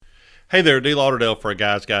Hey there, D. Lauderdale for A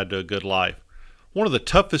Guy's Guide to a Good Life. One of the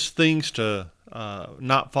toughest things to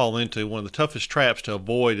not fall into, one of the toughest traps to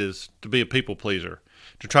avoid is to be a people pleaser,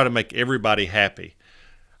 to try to make everybody happy.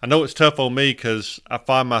 I know it's tough on me because I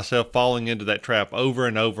find myself falling into that trap over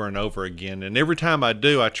and over and over again. And every time I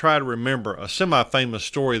do, I try to remember a semi famous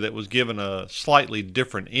story that was given a slightly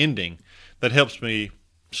different ending that helps me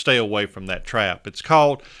stay away from that trap. It's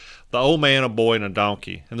called The Old Man, a Boy, and a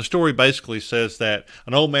Donkey. And the story basically says that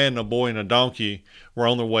an old man and a boy and a donkey were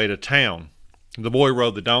on their way to town. The boy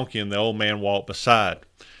rode the donkey and the old man walked beside.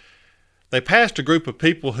 They passed a group of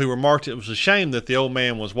people who remarked it was a shame that the old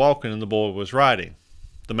man was walking and the boy was riding.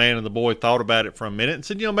 The man and the boy thought about it for a minute and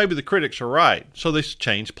said, maybe the critics are right. So they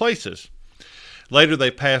changed places. Later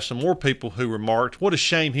they passed some more people who remarked, what a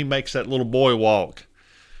shame he makes that little boy walk.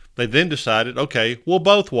 They then decided, okay, we'll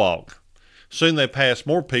both walk. Soon they passed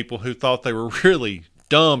more people who thought they were really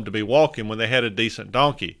dumb to be walking when they had a decent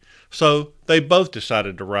donkey. So they both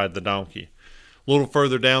decided to ride the donkey. A little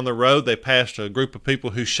further down the road, they passed a group of people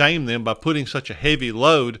who shamed them by putting such a heavy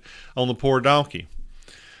load on the poor donkey.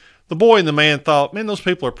 The boy and the man thought, man, those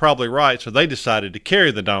people are probably right, so they decided to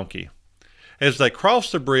carry the donkey. As they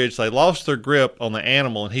crossed the bridge, they lost their grip on the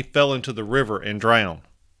animal and he fell into the river and drowned.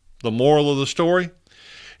 The moral of the story?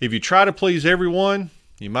 If you try to please everyone,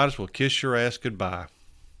 you might as well kiss your ass goodbye.